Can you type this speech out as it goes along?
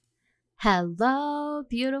Hello,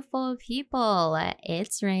 beautiful people.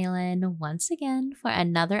 It's Raylan once again for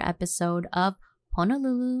another episode of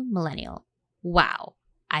Honolulu Millennial. Wow,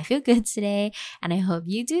 I feel good today, and I hope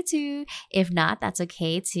you do too. If not, that's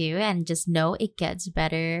okay too, and just know it gets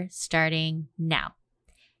better starting now.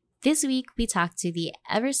 This week, we talked to the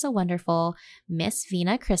ever so wonderful Miss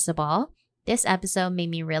Vina Cristobal. This episode made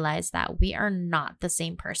me realize that we are not the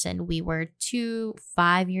same person we were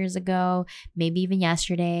 5 years ago, maybe even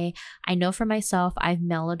yesterday. I know for myself, I've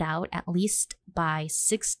mellowed out at least by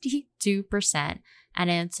 62%, and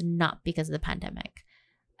it's not because of the pandemic.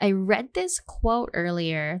 I read this quote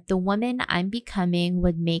earlier: the woman I'm becoming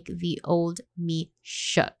would make the old me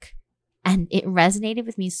shook. And it resonated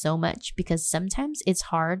with me so much because sometimes it's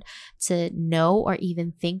hard to know or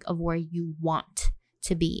even think of where you want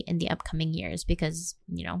to be in the upcoming years because,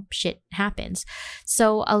 shit happens.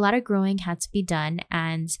 So a lot of growing had to be done,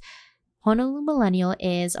 and Honolulu Millennial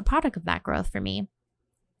is a product of that growth for me.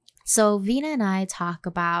 So Vina and I talk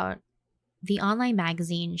about the online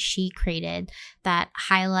magazine she created that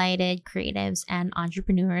highlighted creatives and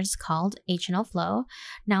entrepreneurs called H&L Flow.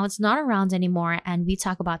 Now it's not around anymore, and we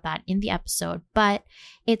talk about that in the episode, but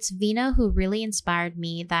it's Vina who really inspired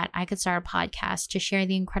me that I could start a podcast to share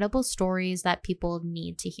the incredible stories that people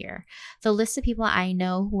need to hear. The list of people I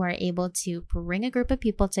know who are able to bring a group of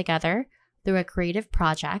people together through a creative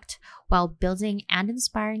project while building and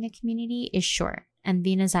inspiring a community is short. And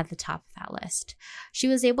Vina's at the top of that list. She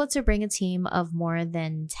was able to bring a team of more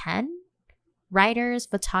than 10 writers,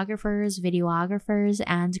 photographers, videographers,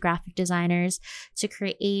 and graphic designers to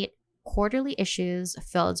create quarterly issues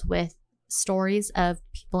filled with stories of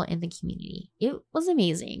people in the community. It was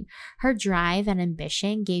amazing. Her drive and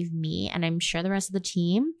ambition gave me, and I'm sure the rest of the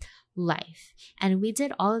team, life. And we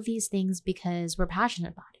did all of these things because we're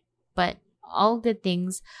passionate about it. But all good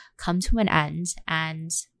things come to an end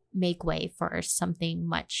and make way for something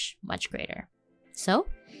much, much greater. So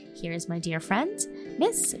here's my dear friend,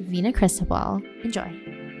 Miss Vina Cristobal. Enjoy.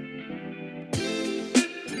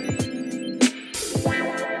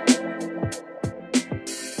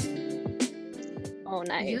 Oh,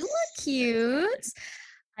 nice. You look cute.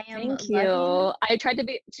 Thank you. I tried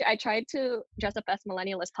to dress up as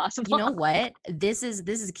millennial as possible. You know what? This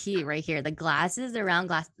is key right here. The glasses, the round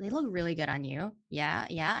glasses, they look really good on you. Yeah.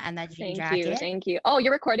 And that jean jacket. Thank you. Oh,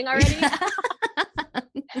 you're recording already?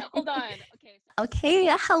 Hold on. Okay.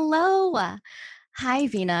 Hello. Hi,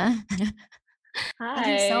 Vina. Hi.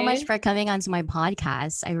 Thank you so much for coming onto my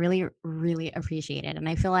podcast. I really, really appreciate it. And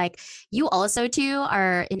I feel like you also too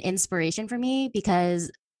are an inspiration for me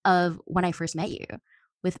because of when I first met you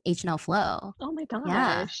with H&L Flow. Oh my gosh.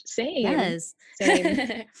 Yeah. Same. Yes.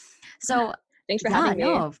 Same. So thanks for having me.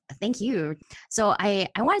 No, thank you. So I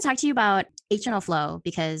want to talk to you about H&L Flow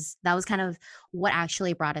because that was kind of what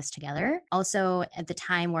actually brought us together. Also at the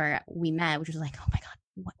time where we met, which was like, oh my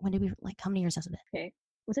God, when did we, how many years has it been? Okay.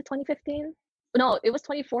 Was it 2015? No, it was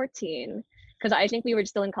 2014 because I think we were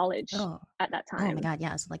still in college at that time. Oh my God.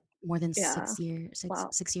 Yeah. So like more than 6 years, Wow.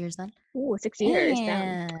 6 years then? Ooh, 6 years.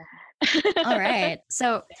 Yeah. All right.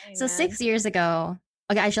 So 6 years ago,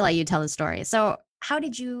 okay, I should let you tell the story. So how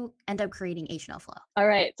did you end up creating H&L Flow? All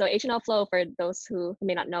right. So H&L Flow, for those who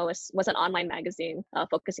may not know, was an online magazine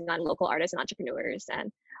focusing on local artists and entrepreneurs.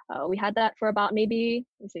 And we had that for about maybe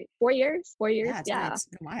 4 years. 4 years. Yeah. It's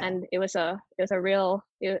been a while. And it was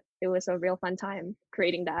a real fun time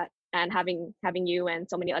creating that and having you and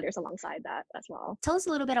so many others alongside that as well. Tell us a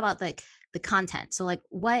little bit about like the content. So like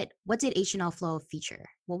what did H&L Flow feature?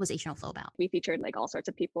 What was H&L Flow about? We featured like all sorts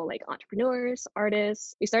of people, like entrepreneurs,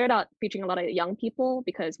 artists. We started out featuring a lot of young people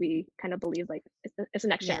because we kind of believe like it's the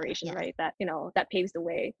next generation, right? That, that paves the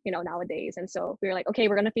way, nowadays. And so we were like, okay,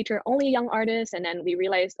 we're going to feature only young artists. And then we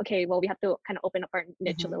realized, okay, well, we have to kind of open up our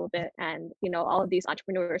niche a little bit. And, all of these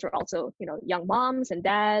entrepreneurs were also, young moms and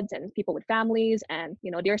dads and people with families. And,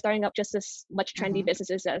 they're starting up just as much trendy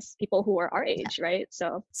businesses as people who are our age, right?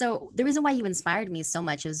 So the reason why you inspired me so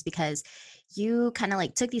much is because you kind of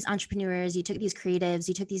like took these entrepreneurs, you took these creatives,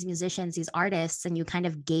 you took these musicians, these artists, and you kind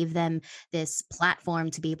of gave them this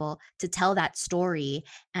platform to be able to tell that story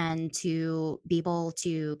and to be able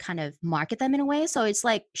to kind of market them in a way. So it's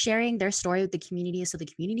like sharing their story with the community so the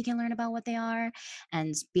community can learn about what they are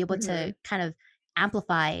and be able to kind of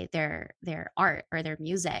amplify their art or their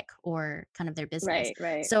music or kind of their business.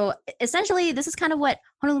 Right. So essentially, this is kind of what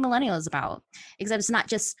Honolulu Millennial is about, except it's not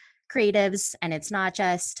just creatives and it's not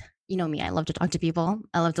just, me, I love to talk to people.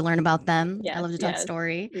 I love to learn about them. Yes, I love to talk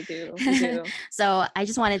story. We do. So I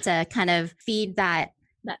just wanted to kind of feed that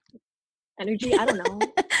energy. I don't know.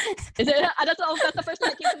 Is it? That's the first thing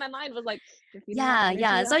that came to my mind was like.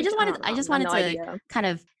 Yeah. So I just wanted to kind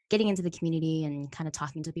of getting into the community and kind of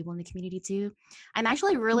talking to people in the community too. I'm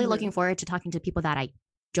actually really Mhm. looking forward to talking to people that I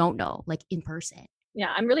don't know, like in person.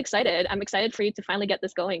 Yeah, I'm really excited. I'm excited for you to finally get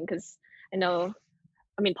this going because I know,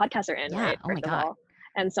 I mean, podcasts are in, Yeah. right? Oh my First of God. all,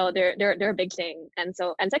 and so they're a big thing. And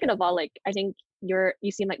so, and second of all, like I think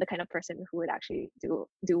you seem like the kind of person who would actually do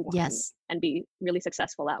one Yes. and be really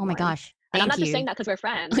successful at Oh my one. gosh. And I'm Thank not just saying you. that because we're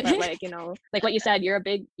friends, but like like what you said, you're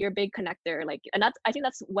a big connector. Like, and that's I think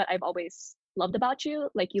that's what I've always loved about you.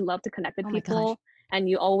 Like, you love to connect with Oh my gosh. people, and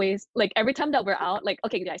you always like every time that we're out. Like,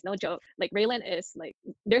 okay, guys, no joke. Like, Raylan is like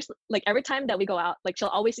there's like every time that we go out, like she'll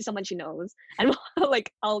always see someone she knows, and like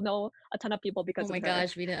I'll know a ton of people Oh because of my her.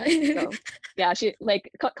 gosh, Vita. So yeah, she like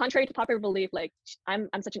contrary to popular belief, like I'm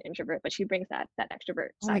such an introvert, but she brings that extrovert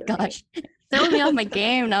Oh my side of me. gosh. Throwing me off my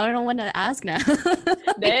game. Now I don't want to ask now.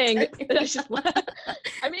 Dang, that's just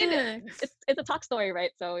I mean, it's a talk story,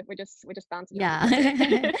 right? So we're just bouncing off Yeah. each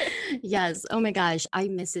other. Yes. Oh my gosh. I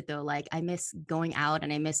miss it though. Like, I miss going out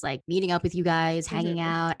and I miss like meeting up with you guys, hanging Mhm.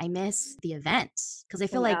 out. I miss the events because I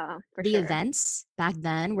feel Oh like yeah, for the sure. events back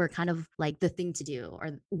then were kind of like the thing to do or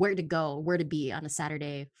where to go, where to be on a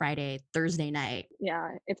Saturday, Friday, Thursday night. Yeah,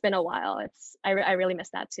 it's been a while. I really miss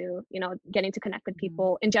that too. You know, getting to connect with Mhm,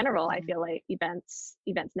 people in general. I mhm. feel like events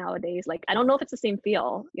nowadays. Like I don't know if it's the same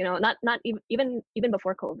feel. You know, not even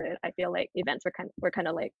before COVID. I feel like events were kind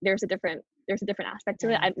of like there's a different aspect to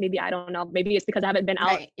it. Yeah. Maybe I don't know. Maybe it's because I haven't been out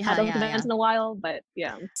Right. at Yeah. those Yeah. events Yeah. in a while. But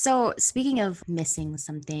yeah. So speaking of missing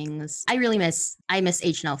some things, I miss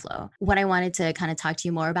H&L Flow. What I wanted to kind of talk to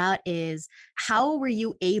you more about is how were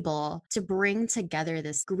you able to bring together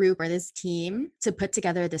this group or this team to put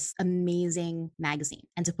together this amazing magazine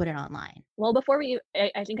and to put it online? Well, before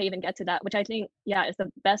I think I even get to that, which I think, yeah, is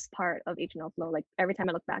the best part of H&L Flow. Like every time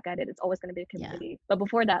I look back at it, it's always going to be a Yeah. community. But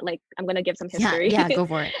before that, like I'm going to give some Yeah, history yeah, go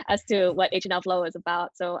for it. as to what H&L Flow is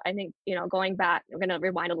about. So I think, going back, we're going to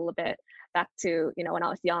rewind a little bit back to, when I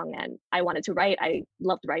was young and I wanted to write. I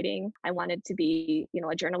loved writing. I wanted to be,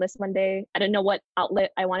 a journalist one day. I didn't know what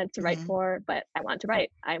outlet I wanted to write Mhm. for, but I wanted to write.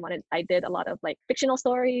 I did a lot of like fictional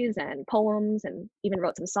stories and poems and even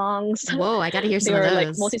wrote some songs. Whoa, I got to hear They some of were like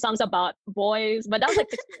those. mostly songs about boys, but that was like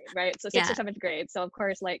sixth grade, right? So sixth or Yeah. seventh grade. So of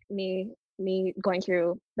course, like me going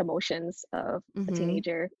through the motions of a Mhm.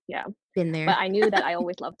 teenager. Yeah. Been But there. I knew that I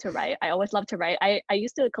always loved to write. I always loved to write. I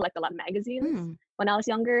used to collect a lot of magazines Mm. when I was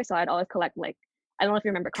younger. So I'd always collect like I don't know if you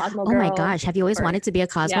remember Cosmo Oh my Girl gosh, have you always or wanted to be a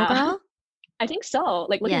Cosmo yeah, girl? I think so.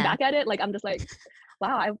 Like looking Yeah. back at it, like I'm just like,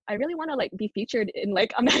 wow, I really want to like be featured in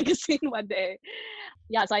like a magazine one day.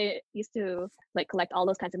 Yeah, so I used to like collect all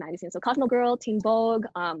those kinds of magazines. So Cosmo Girl, Teen Vogue,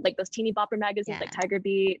 like those teeny bopper magazines like Yeah. Tiger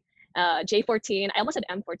Beat, J14. I almost said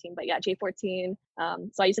M14, but yeah, J14.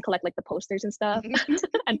 So I used to collect like the posters and stuff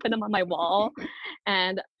and put them on my wall.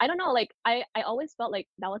 And I don't know, like I always felt like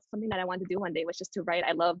that was something that I wanted to do one day was just to write.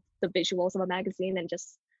 I love the visuals of a magazine and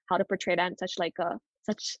just how to portray that in such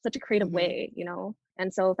a creative Mhm. way.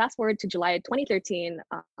 And so fast forward to July 2013,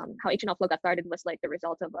 how H&L Flow got started was like the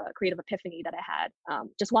result of a creative epiphany that I had.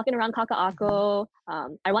 Just walking around Mhm. Kaka'ako,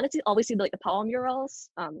 I wanted to always see like the Powell murals.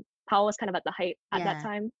 Powell was kind of at the height at that Yeah.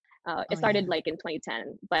 time. It Oh yeah. started like in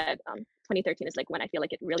 2010, but 2013 is like when I feel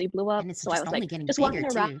like it really blew up. And it's So I just was only like getting just bigger walking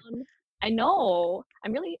around. too. I know.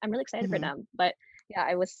 I'm really excited for Mhm. them. But yeah,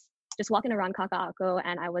 I was just walking around Kaka'ako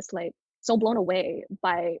and I was like so blown away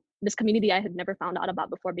by this community I had never found out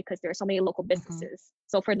about before because there are so many local Mhm. businesses.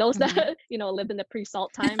 So for those that Mhm. lived in the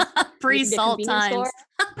pre-salt times, you can get Pre-salt convenience store.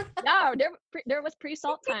 times. Yeah, there was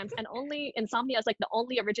pre-salt times, and only Insomnia is like the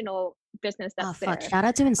only original business Oh that's fuck! there. Shout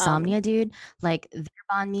out to Um, Insomnia, dude. Like their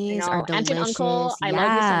banh mi's are Auntie and Uncle, delicious. I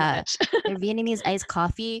love you so Yeah, much. their Vietnamese iced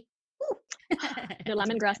coffee. Their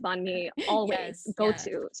lemongrass banh mi, always Yes, go yes.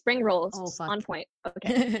 to. Spring rolls Oh fuck. on point.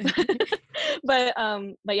 Okay. But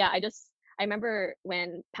yeah, I remember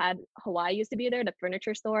when Pad Hawaii used to be there, the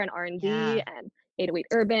furniture store and R&B Yeah. and 808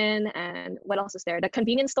 Urban and what else is there? The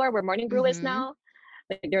convenience store where Morning Brew is Mm-hmm. now.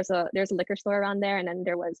 Like there's a liquor store around there, and then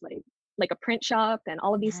there was like a print shop and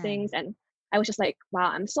all of these Yeah. things. And I was just like,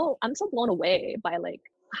 wow, I'm so blown away by like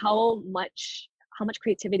how much how much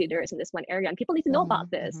creativity there is in this one area, and people need to know Mm-hmm.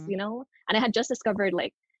 about this, Mm-hmm. And I had just discovered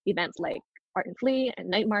like events like Art and Flea and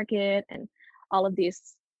Night Market and all of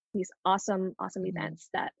these awesome Mm-hmm. events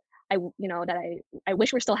that I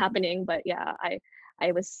wish were still happening. But yeah,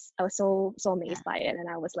 I was so Yeah. amazed by it, and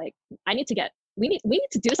I was like, we need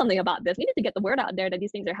to do something about this. We need to get the word out there that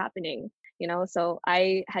these things are happening. So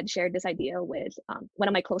I had shared this idea with one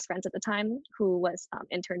of my close friends at the time who was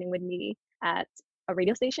interning with me at a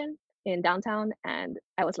radio station. in downtown, and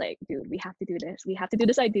I was like, dude, we have to do this. We have to do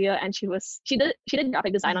this idea. And she did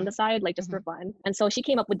graphic design on the side, like just for fun. And so she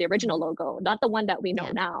came up with the original logo, not the one that we know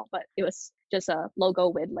now, but it was just a logo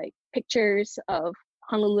with like pictures of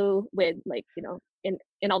Honolulu with like,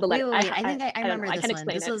 in all the letters. Wait, I think I remember I this can't one.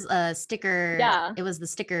 explain This it. was a sticker. Yeah. It was the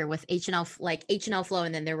sticker with H&L, like H&L Flow,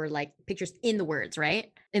 and then there were like pictures in the words,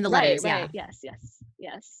 right? In the letters, right. Yes.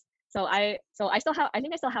 So I still have, I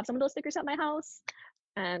think I still have some of those stickers at my house.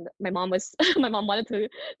 And my mom wanted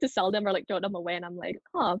to sell them or like throw them away, and I'm like,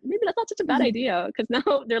 oh, maybe that's not such a bad idea, because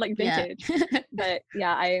now they're like vintage. But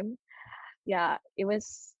it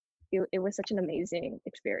was such an amazing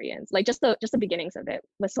experience. Like just the beginnings of it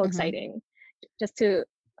was so exciting. Just to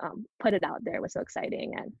put it out there was so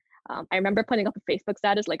exciting. And I remember putting up a Facebook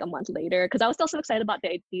status like a month later, because I was still so excited about the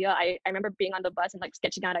idea. I remember being on the bus and like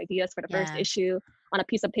sketching out ideas for the first issue on a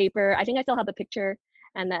piece of paper. I think I still have the picture.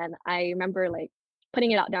 And then I remember like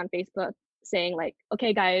putting it out there on Facebook saying like,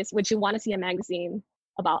 okay guys, would you want to see a magazine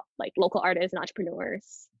about like local artists and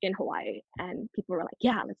entrepreneurs in Hawaii? And people were like,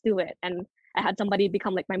 yeah, let's do it. And I had somebody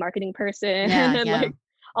become like my marketing person. And like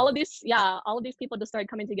all of these people just started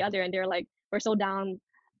coming together, and they're like, we're so down.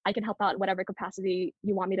 I can help out in whatever capacity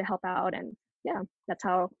you want me to help out. And yeah, that's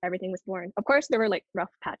how everything was born. Of course, there were like rough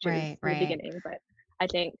patches in the beginning, but I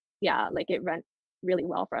think, like it went really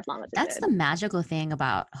well for as long as it That's did. the magical thing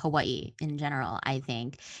about Hawaii in general. I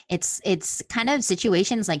think it's kind of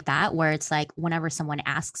situations like that where it's like whenever someone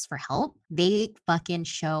asks for help, they fucking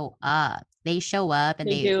show up. They show up and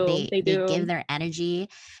they give their energy,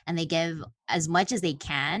 and they give as much as they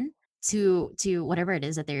can to whatever it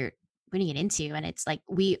is that they're putting it into. And it's like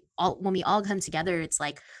when we all come together, it's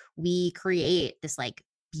like we create this like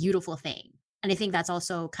beautiful thing. And I think that's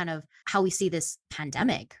also kind of how we see this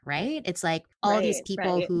pandemic, right? It's like all these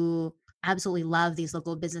people who absolutely love these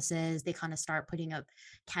local businesses, they kind of start putting up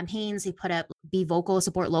campaigns. They put up be vocal,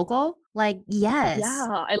 support local. Like, yes. Yeah,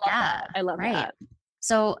 I love that. I love that.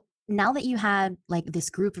 So now that you had like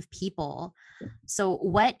this group of people, so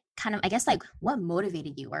what kind of, I guess, like what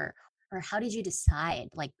motivated you, or how did you decide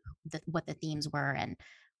like what the themes were and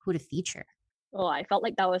who to feature? Oh, I felt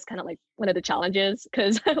like that was kind of like one of the challenges,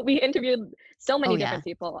 because we interviewed so many different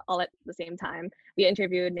people all at the same time. We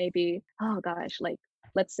interviewed maybe, like,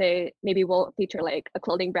 let's say maybe we'll feature like a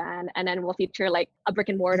clothing brand, and then we'll feature like a brick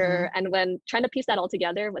and mortar. And when trying to piece that all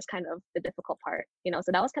together was kind of the difficult part,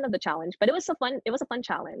 so that was kind of the challenge. But it was a fun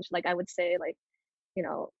challenge. Like I would say, like,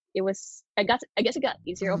 it was, I guess it got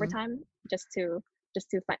easier over time, just to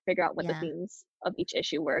figure out what the themes of each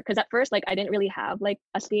issue were. Because at first, like, I didn't really have like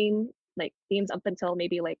a theme, like themes up until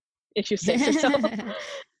maybe like issue 6 or so.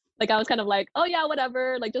 Like I was kind of like, oh yeah,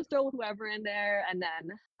 whatever, like just throw whoever in there. And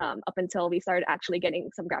then up until we started actually getting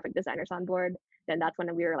some graphic designers on board, then that's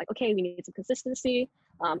when we were like, okay, we need some consistency.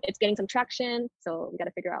 It's getting some traction, so we got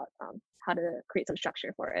to figure out how to create some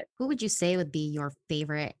structure for it. Who would you say would be your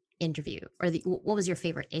favorite interview, or what was your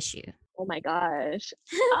favorite issue? Oh my gosh.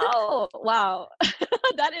 Oh, wow.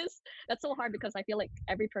 That's so hard, because I feel like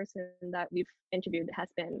every person that we've interviewed has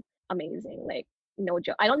been amazing. Like, no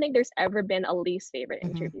joke. I don't think there's ever been a least favorite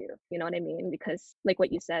interview. You know what I mean? Because like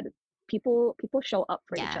what you said, people show up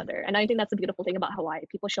for each other. And I think that's the beautiful thing about Hawaii.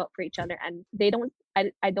 People show up for each other, and they don't,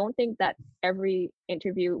 I don't think that every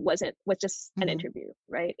interview was just an interview,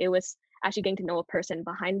 right? It was actually getting to know a person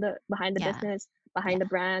behind the business, behind the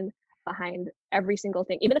brand, behind every single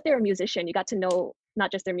thing. Even if they're a musician, you got to know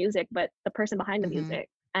not just their music, but the person behind the music.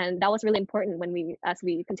 And that was really important as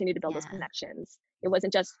we continue to build those connections. It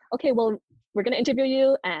wasn't just, okay, well, we're going to interview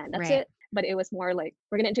you and that's it. But it was more like,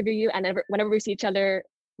 we're going to interview you, and then whenever we see each other,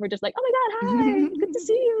 we're just like, oh my God, hi, good to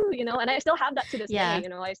see you, And I still have that to this day,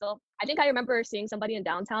 I think I remember seeing somebody in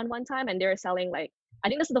downtown one time, and they were selling like, I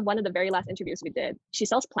think this is one of the very last interviews we did. She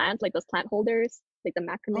sells plants, like those plant holders, like the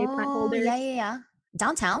macrame plant holders. Yeah.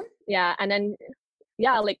 Downtown? Yeah. And then,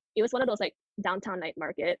 like it was one of those like downtown night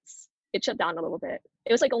markets. It shut down a little bit.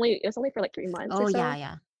 It was only for like 3 months. Oh, or so.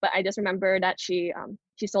 Yeah. But I just remember that she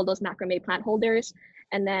sold those macrame plant holders.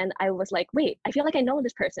 And then I was like, wait, I feel like I know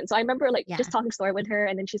this person. So I remember like just talking story with her,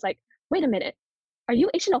 and then she's like, wait a minute, are you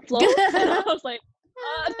H&L Flow? And I was like,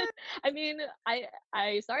 I mean,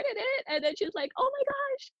 I started it, and then she was like, oh my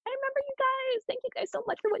gosh, I remember you guys. Thank you guys so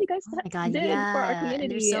much for what you guys did for our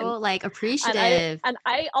community. And you're so like appreciative. And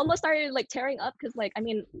I almost started like tearing up, because like I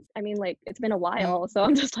mean like it's been a while, so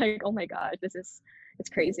I'm just like, oh my gosh, it's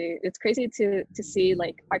crazy. It's crazy to see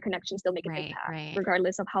like our connection still make an impact,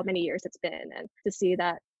 regardless of how many years it's been, and to see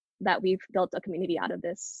that we've built a community out of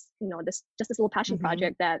this, this little passion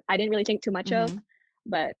project that I didn't really think too much of.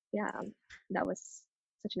 But yeah, that was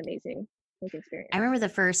such an amazing experience. I remember the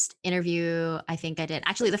first interview I think I did.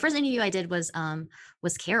 Actually, the first interview I did was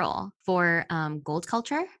Carol for Gold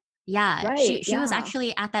Culture. Yeah, Right. she was Yeah.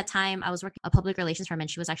 actually at that time I was working a public relations firm and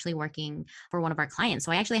she was actually working for one of our clients.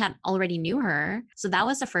 So I actually had already knew her. So that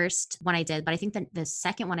was the first one I did. But I think the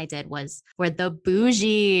second one I did was for the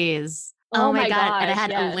Bougies. Oh Oh my my God. And I gosh,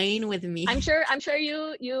 had yes. Elaine with me. I'm sure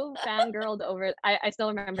you fangirled over. I still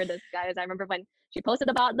remember this, guys. I remember when she posted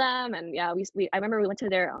about them, and yeah, I remember we went to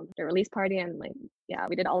their release party, and like yeah,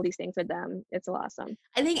 we did all these things with them. It's so awesome.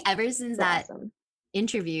 I think ever since So that awesome.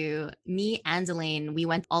 interview, me and Elaine, we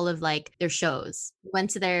went to all of like their shows. We went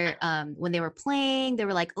to their when they were playing, they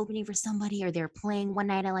were like opening for somebody or they were playing one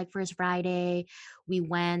night at like First Friday. We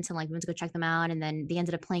went and like we went to go check them out and then they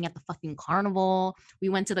ended up playing at the fucking carnival. We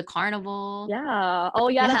went to the carnival. Yeah. Oh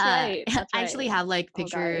yeah, that's Yeah. right. I That's actually right. have like Oh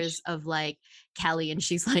pictures gosh. of like Callie and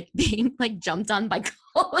she's like being like jumped on by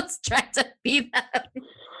goats trying to feed them.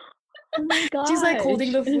 Oh my She's like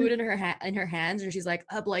holding gosh. the food in her hands and she's like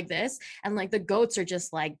up like this and like the goats are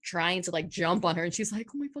just like trying to like jump on her and she's like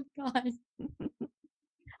oh my fucking god.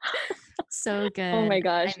 So Oh my good.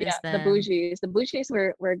 I gosh. miss Yeah, the them. bougies. The bougies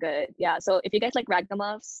were good. Yeah. So if you guys like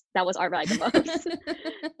ragamuffs, that was our ragamuffs.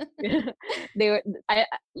 They were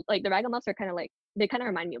like the ragamuffs are kind of like they kind of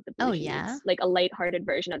remind me of the Oh yeah. bougies, like a light-hearted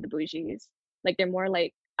version of the bougies. Like they're more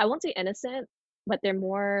like I won't say innocent, but they're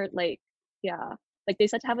more like yeah, like they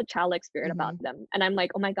such have a childlike spirit about Mhm. them. And I'm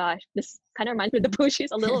like, oh my gosh, this kind of reminds me of the bougies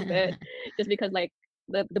a little bit, just because like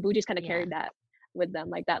the bougies kind of Yeah. carried that with them,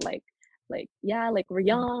 like that like yeah, like we're Mhm.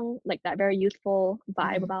 young, like that very youthful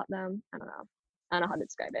vibe Mhm. about them. I don't know how to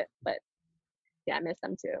describe it, but yeah, I miss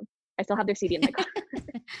them too. I still have their CD in my car.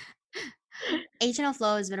 H&L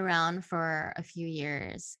Flow has been around for a few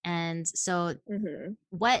years. And so hmm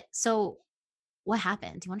what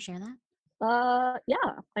happened? Do you want to share that?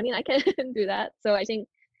 Yeah, I mean, I can do that. So I think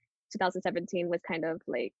 2017 was kind of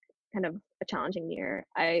a challenging year.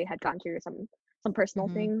 I had gone through some personal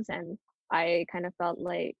Mhm. things, and I kind of felt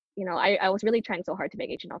like, I was really trying so hard to make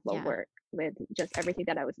H&L Flow Yeah. work with just everything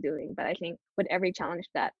that I was doing. But I think with every challenge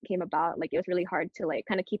that came about, like it was really hard to like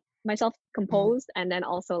kind of keep myself Mhm. composed and then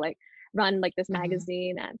also like run like this Mhm.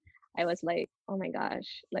 magazine. And I was like, oh my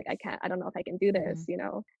gosh, like I don't know if I can do this,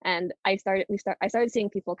 Mhm. And I started seeing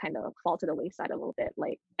people kind of fall to the wayside a little bit.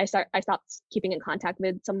 Like I stopped keeping in contact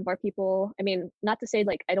with some of our people. I mean, not to say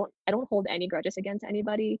like I don't hold any grudges against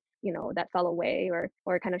anybody, that fell away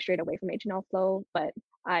or kind of strayed away from H&L Flow, but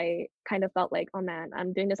I kind of felt like, oh man,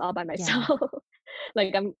 I'm doing this all by Yeah. myself.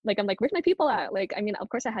 I'm like, where's my people at? Like, I mean, of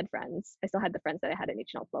course I had friends. I still had the friends that I had in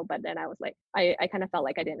H&L Flow, but then I was like, I kind of felt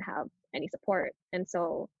like I didn't have any support. And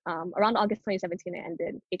so around August 2017, I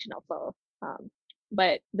ended H&L Flow.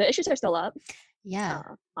 But the issues are still up Yeah.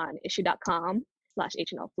 on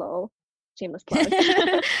issue.com/H&L Flow. Shameless plug.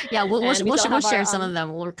 Yeah, we'll And we we'll, still we'll have our share some of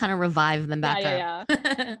them. We'll kind of revive them yeah, back yeah,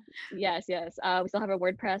 up. yeah. Yes, yes. We still have our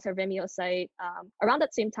WordPress, our Vimeo site. Around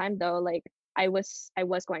that same time, though, like I was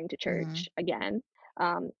going to Mhm. church again.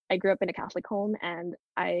 I grew up in a Catholic home, and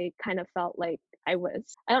I kind of felt like I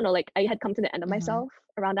don't know, like I had come to the end of Mhm. myself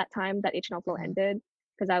around that time that H&L Flow Mhm. ended.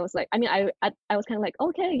 Because I was like, I mean, I was kind of like,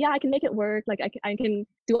 okay, yeah, I can make it work. Like I can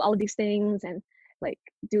do all of these things and like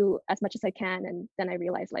do as much as I can. And then I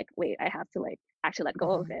realized like, wait, I have to like actually let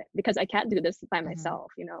go of Mhm. it because I can't do this by Mhm.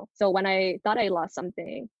 myself. So when I thought I lost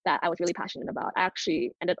something that I was really passionate about, I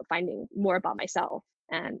actually ended up finding more about myself.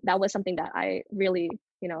 And that was something that I really,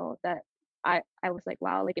 that I was like,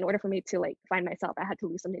 wow, like in order for me to like find myself, I had to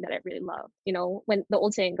lose something that I really love. When the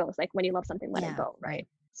old saying goes, like when you love something, let it Yeah, go, right? right.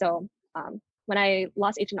 So when I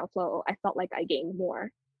lost H&L Flow, I felt like I gained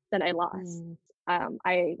more than I lost. Mm.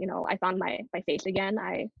 I found my faith again.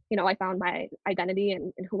 I found my identity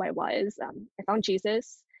in who I was. I found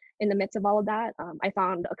Jesus in the midst of all of that. I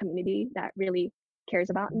found a community that really cares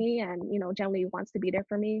about me and generally wants to be there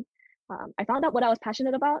for me. I found out what I was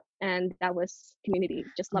passionate about, and that was community,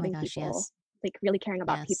 just Oh my loving gosh, people, yes. like really caring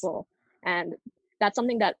about Yes. people. And that's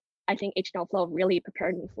something that I think H&L Flow really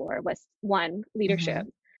prepared me for was one, leadership,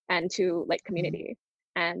 Mhm. and two, like Mhm. community.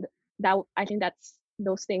 And that I think that's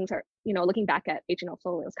those things are, looking back at H&L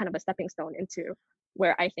Flow, it was kind of a stepping stone into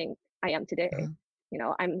where I think I am today.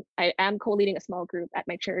 Uh-huh. I am co-leading a small group at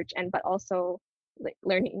my church, and but also like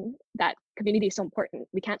learning that community is so important.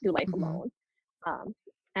 We can't do life Mhm. alone. Um,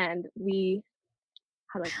 and we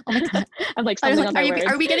how do Oh my god. I'm like I was stumbling like, on my are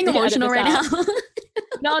words. we getting We can edit emotional this right now? out.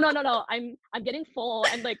 No, no, no, no. I'm getting full,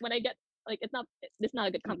 and like when I get like it's not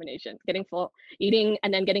a good combination. Getting full, eating,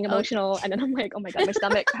 and then getting Okay. emotional, and then I'm like, oh my god, my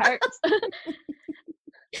stomach hurts.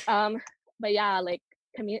 um, but yeah, like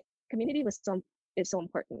community is so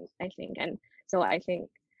important, I think, and so I think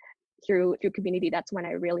through community, that's when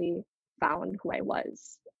I really found who I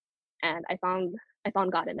was, and I found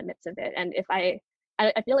God in the midst of it. And if I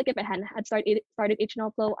feel like if I hadn't had started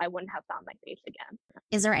H&L Flow, I wouldn't have found my faith again.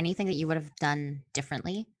 Is there anything that you would have done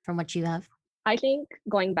differently from what you have? I think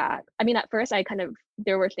going back, I mean, at first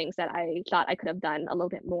there were things that I thought I could have done a little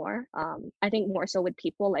bit more. I think more so with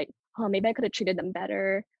people, like, oh, maybe I could have treated them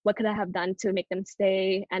better. What could I have done to make them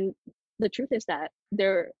stay? And the truth is that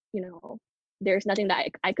there's nothing that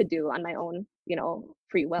I could do on my own,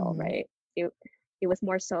 free will, right? It was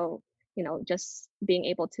more so, just being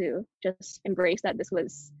able to just embrace that this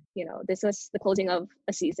was the closing of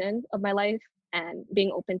a season of my life, and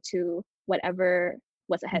being open to whatever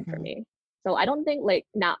was ahead for me. So I don't think, like,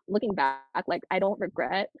 now looking back, like, I don't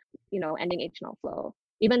regret, ending H&L Flow,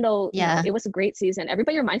 even though it was a great season.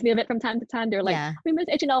 Everybody reminds me of it from time to time. They're like, we miss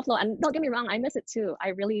H&L Flow, and don't get me wrong, I miss it too. I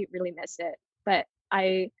really, really miss it. But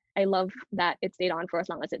I love that it stayed on for as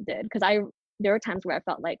long as it did, because there were times where I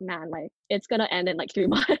felt like, man, like, it's gonna end in like 3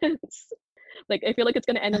 months. Like, I feel like it's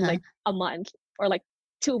gonna end in like a month or like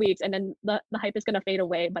 2 weeks, and then the hype is gonna fade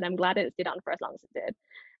away. But I'm glad it stayed on for as long as it did,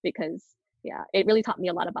 because it really taught me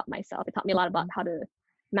a lot about myself. It taught me a lot about how to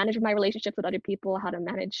manage my relationships with other people, how to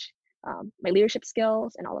manage my leadership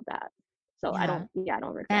skills and all of that. So I don't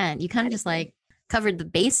regret. Man, you kind of just like covered the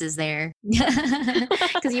bases there,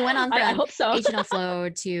 because you went on from I hope so. H&L Flow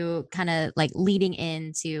to kind of like leading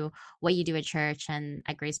into what you do at church and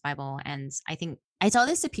at Grace Bible. And I think I tell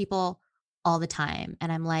this to people all the time,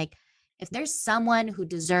 and I'm like, if there's someone who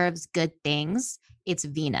deserves good things, it's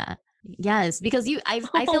Vina. Yes, because I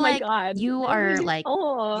feel like God. you are like,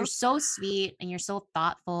 you're so sweet and you're so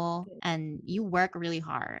thoughtful and you work really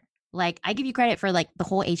hard. Like, I give you credit for like the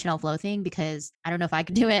whole H&L Flow thing, because I don't know if I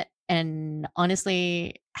could do it. And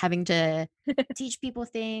honestly, having to teach people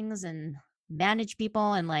things and manage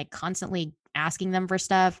people and like constantly asking them for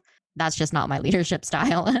stuff, that's just not my leadership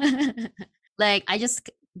style. Like, I just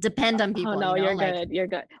depend on people. Oh no, you're like, good. You're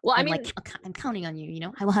good. Well, I mean, like, I'm counting on you.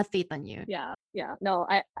 I will have faith on you. Yeah. No,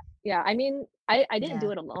 I mean, I didn't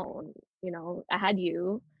do it alone. I had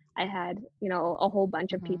you. I had, a whole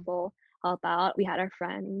bunch of people help out. We had our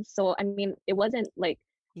friends. So I mean, it wasn't like,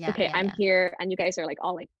 I'm here and you guys are like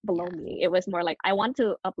all like below me. It was more like, I want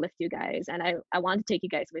to uplift you guys, and I want to take you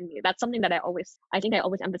guys with me. That's something that I always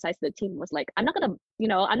emphasized to the team, was like, I'm not gonna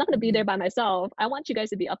be there by myself. I want you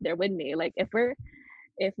guys to be up there with me. Like, if we're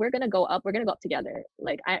gonna go up, we're gonna go up together.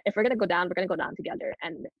 Like, if we're gonna go down, we're gonna go down together.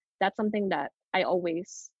 And that's something that I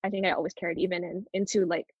think I always carried even into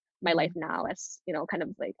like my life now, as kind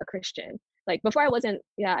of like a Christian. Like, before I wasn't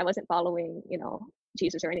following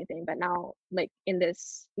Jesus or anything, but now, like, in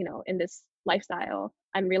this lifestyle,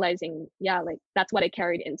 I'm realizing like that's what I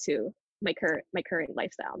carried into my current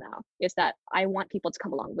lifestyle now, is that I want people to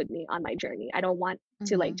come along with me on my journey. I don't want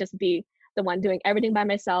to like just be the one doing everything by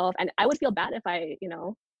myself, and I would feel bad if I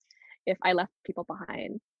left people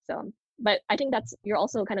behind. So, but I think you're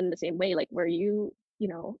also kind of in the same way, like, where you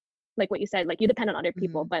like what you said, like, you depend on other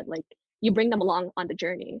people, but like, you bring them along on the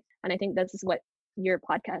journey. And I think this is what your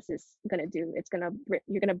podcast is gonna do.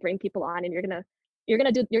 You're gonna bring people on, and you're gonna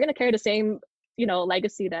carry the same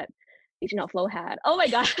legacy that H&L Flow had. Oh my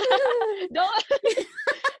god. Don't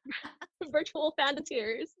virtual fan to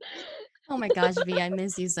tears. Oh my gosh, V, I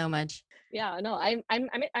miss you so much. Yeah, no, I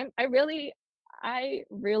really am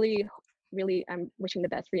wishing the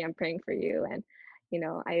best for you. I'm praying for you, and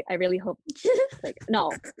I really hope, like,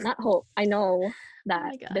 no, not hope, I know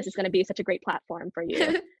that this is going to be such a great platform for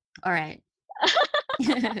you. All right.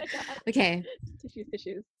 Okay.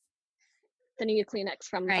 Tissues. Sending you Kleenex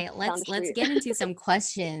from right. Let's get into some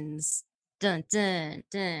questions. Dun dun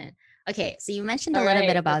dun. Okay, so you mentioned a little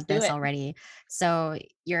bit about this already. So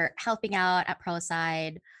you're helping out at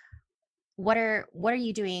ProSide. What are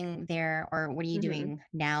you doing there, or what are you doing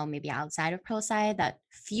now, maybe outside of ProSide, that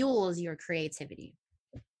fuels your creativity?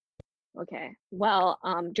 Okay, well,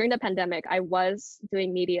 during the pandemic, I was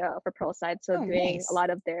doing media for ProSide, so doing a lot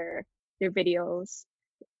of their videos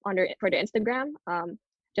for their Instagram,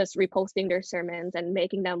 just reposting their sermons and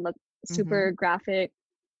making them look super graphic,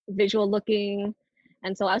 visual looking.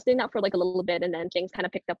 And so I was doing that for like a little bit, and then things kind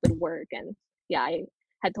of picked up with work. And I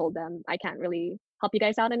had told them I can't really help you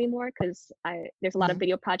guys out anymore, because there's a lot of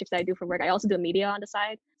video projects that I do for work. I also do media on the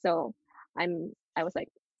side. So I was like,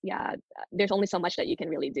 there's only so much that you can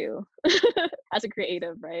really do as a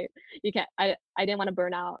creative, right? You can't, I didn't want to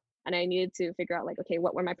burn out, and I needed to figure out like, okay,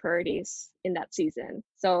 what were my priorities in that season?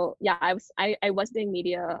 So I was doing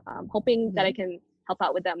media, hoping that I can help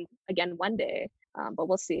out with them again one day, but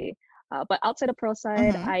we'll see. But outside of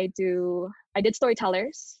ProSide, I did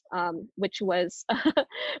Storytellers, which was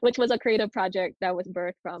a creative project that was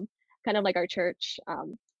birthed from kind of like our church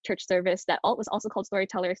church service that was also called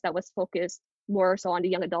Storytellers, that was focused more so on the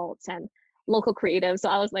young adults and local creatives. So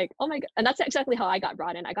I was like, oh my God. And that's exactly how I got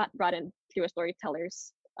brought in. I got brought in through a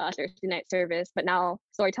Storytellers Thursday night service, but now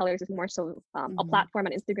Storytellers is more so a platform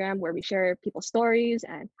on Instagram where we share people's stories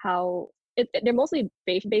and how they're mostly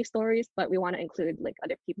faith-based stories, but we want to include like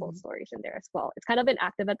other people's stories in there as well. It's kind of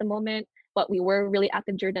inactive at the moment, but we were really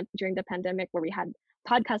active during the pandemic, where we had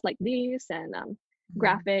podcasts like these and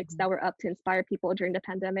graphics that were up to inspire people during the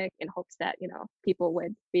pandemic, in hopes that, you know, people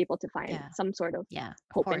would be able to find some sort of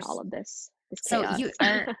hope in all of this. So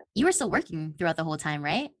you were still working throughout the whole time,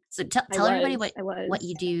 right? So tell everybody what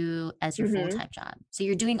you do as your full-time job. So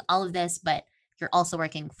you're doing all of this, but you're also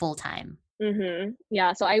working full-time.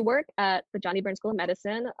 Yeah, so I work at the Johnny Burns School of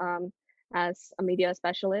Medicine as a media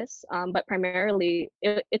specialist, but primarily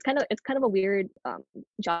it's kind of a weird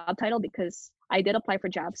job title, because I did apply for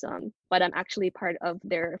JABSOM, but I'm actually part of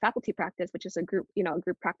their faculty practice, which is a group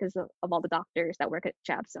practice of all the doctors that work at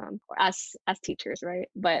JABSOM, or as teachers, right?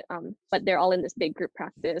 But they're all in this big group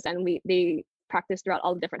practice, and they practice throughout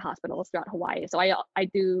all the different hospitals throughout Hawaii. So I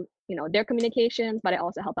do, you know, their communications, but I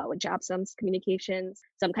also help out with JABSOM's communications.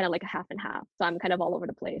 So I'm kind of like a half and half. So I'm kind of all over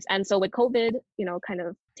the place. And so with COVID, you know, kind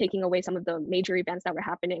of taking away some of the major events that were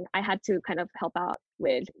happening, I had to kind of help out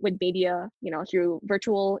with media, you know, through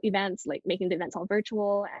virtual events, like making the events all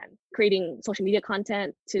virtual and creating social media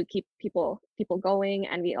content to keep people going.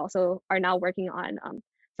 And we also are now working on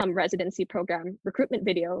some residency program recruitment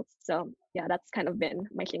videos. So yeah, that's kind of been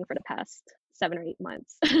my thing for the past 7 or 8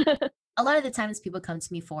 months. A lot of the times people come to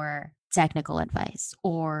me for technical advice,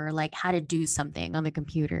 or like how to do something on the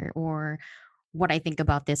computer, or what I think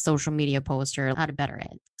about this social media post, or how to better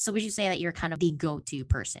it. So would you say that you're kind of the go-to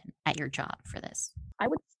person at your job for this? I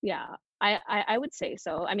would say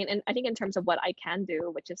so. I mean, and I think in terms of what I can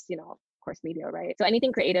do, which is, you know, of course, media, right? So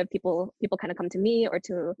anything creative, people kind of come to me or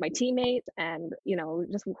to my teammates, and, you know,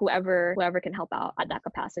 just whoever can help out at that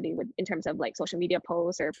capacity with, in terms of like social media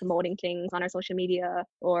posts or promoting things on our social media,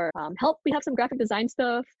 or help. We have some graphic design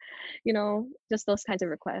stuff, you know, just those kinds of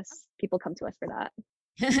requests. People come to us for that.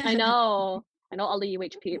 I know all the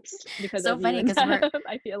UH peeps, because so of funny, because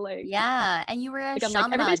I feel like, yeah, and you were a like,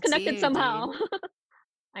 everybody's connected too, somehow.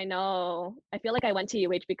 I know. I feel like I went to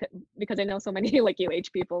UH because I know so many like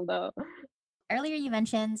UH people though. Earlier you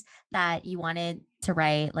mentioned that you wanted to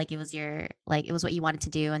write, like it was what you wanted to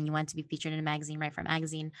do, and you wanted to be featured in a magazine, write for a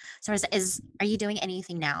magazine. So are you doing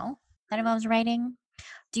anything now that involves writing?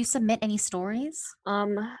 Do you submit any stories?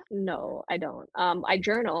 No, I don't. I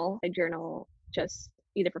journal just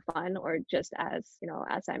either for fun, or just as, you know,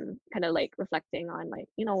 as I'm kind of like reflecting on, like,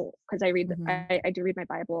 you know, because I do read my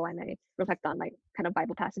Bible, and I reflect on like kind of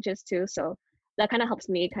Bible passages too. So that kind of helps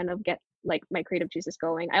me kind of get like my creative juices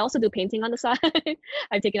going. I also do painting on the side.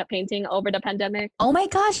 I've taken up painting over the pandemic. Oh my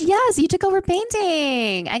gosh, yes, you took over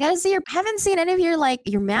painting. I gotta see haven't seen any of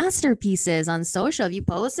your masterpieces on social. Have you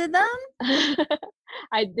posted them?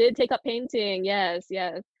 I did take up painting. Yes.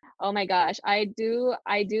 Oh my gosh, I do.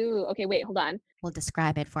 Okay, wait, hold on. We'll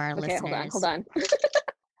describe it for our listeners. Hold on.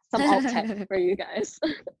 Some alt tech for you guys.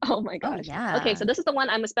 Oh my gosh. Oh, yeah. Okay, so this is the one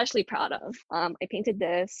I'm especially proud of. I painted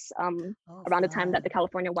this around the time that the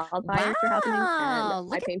California wildfires were happening,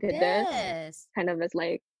 and I painted this kind of as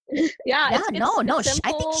like, I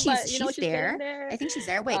think she's there. I think she's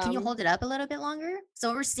there. Wait, can you hold it up a little bit longer? So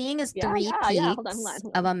what we're seeing is three peaks hold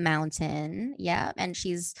on. Of a mountain. Yeah, and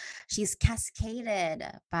she's cascaded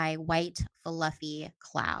by white fluffy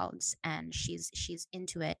clouds, and she's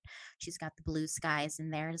into it. She's got the blue skies in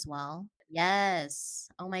there as well. Yes.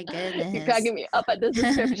 Oh my goodness. You're cracking me up at this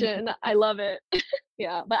description. I love it.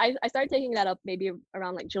 Yeah, but I started taking that up maybe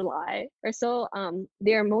around like July or so.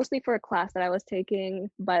 They're mostly for a class that I was taking,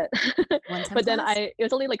 but then it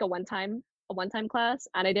was only like a one-time class,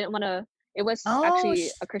 and I didn't want to. It was actually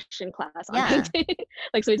a Christian class on painting.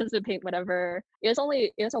 Like, so we just did paint whatever. It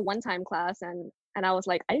was a one-time class, and I was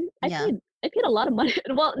like, I paid a lot of money.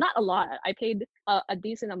 Well, not a lot. I paid a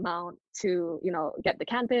decent amount to, you know, get the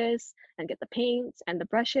canvas and get the paints and the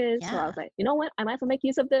brushes. Yeah. So I was like, you know what? I might as well make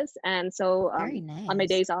use of this. And so nice. On my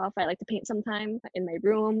days off, I like to paint sometime in my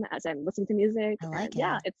room as I'm listening to music. I like it.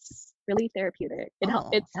 Yeah, it's really therapeutic.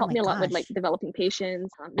 It's helped me a lot with like developing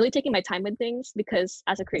patience, really taking my time with things, because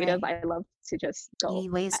as a creative, I love to just go. You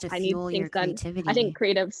need ways to fuel your creativity. I think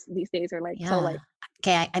creatives these days are like so like.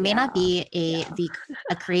 Okay, I may not be a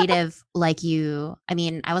creative like you. I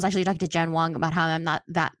mean, I was actually talking to Jen Wong about how I'm not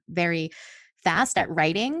that very fast at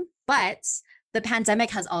writing, but the pandemic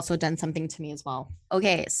has also done something to me as well.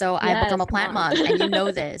 Okay, so I've become a plant mom, and you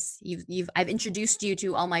know this. I've introduced you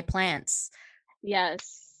to all my plants.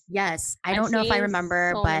 Yes. Yes. I I've don't know if I seen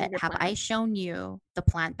remember, so many but of your have I plants. shown you the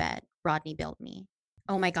plant bed Rodney built me?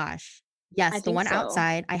 Oh my gosh. Yes, I the think one so.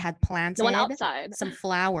 outside I had The one planted outside. some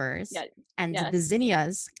flowers Yeah. and the Yes.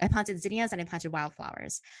 zinnias. I planted zinnias and I planted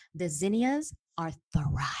wildflowers. The zinnias are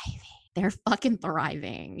thriving. They're fucking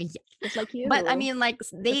thriving. Just like you. But I mean, like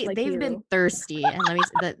Just like they've been you. thirsty, and let me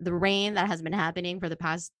the rain that has been happening for the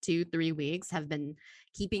past 2-3 weeks have been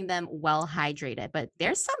keeping them well hydrated. But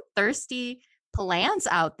there's some thirsty plants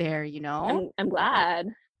out there, you know. I'm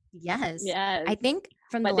glad. Yes, Yes. I think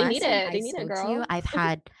from the But they last need time it. I They need it, spoke to you, girl. I've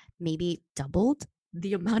had maybe doubled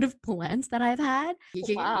the amount of plants that I've had.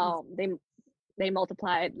 Wow. They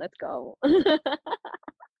multiplied. Let's go.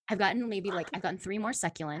 I've gotten 3 more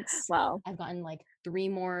succulents. Wow. I've gotten like 3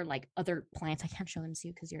 more like other plants. I can't show them to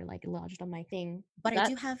you because you're like lodged on my thing. But I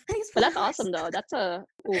do have these But that's flowers. awesome though. That's a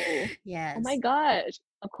ooh. Yes. Oh my gosh.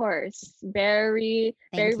 Of course. Very,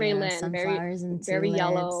 Thank very you. Raylan. Sunflowers and Very tulips.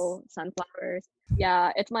 yellow sunflowers.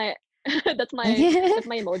 Yeah, it's my that's my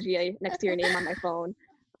emoji next to your name on my phone.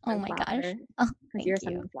 Oh my gosh. Sunflower. Oh, 'Cause thank you're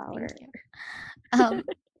a you. sunflower. Thank you.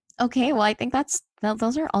 Okay, well, I think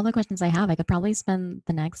those are all the questions I have. I could probably spend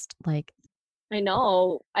the next like I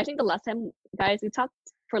know. I think the last time, guys, we talked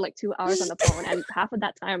for like 2 hours on the phone, and half of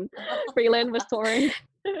that time, Raylan was touring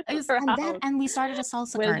her house and we started a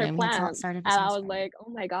salsa with her garden. We had plants, started a and I salsa was garden. like, "Oh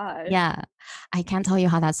my gosh!" Yeah, I can't tell you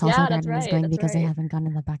how that salsa Yeah, that's garden is right. going That's because they right. haven't gone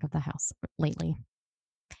in the back of the house lately.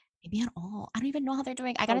 Maybe at all. I don't even know how they're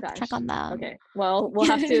doing. I Oh gotta gosh. check on them. Okay. Well, we'll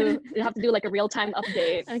have to do like a real-time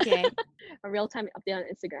update. Okay. A real-time update on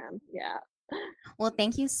Instagram. Yeah. Well,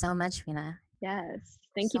 thank you so much, Fina. Yes.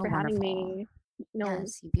 Thank you So for having wonderful. me. No,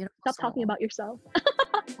 Yes, you beautiful. stop talking soul. about yourself.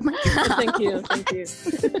 Oh my But god. thank you. Thank you.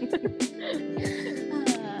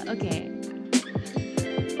 Okay.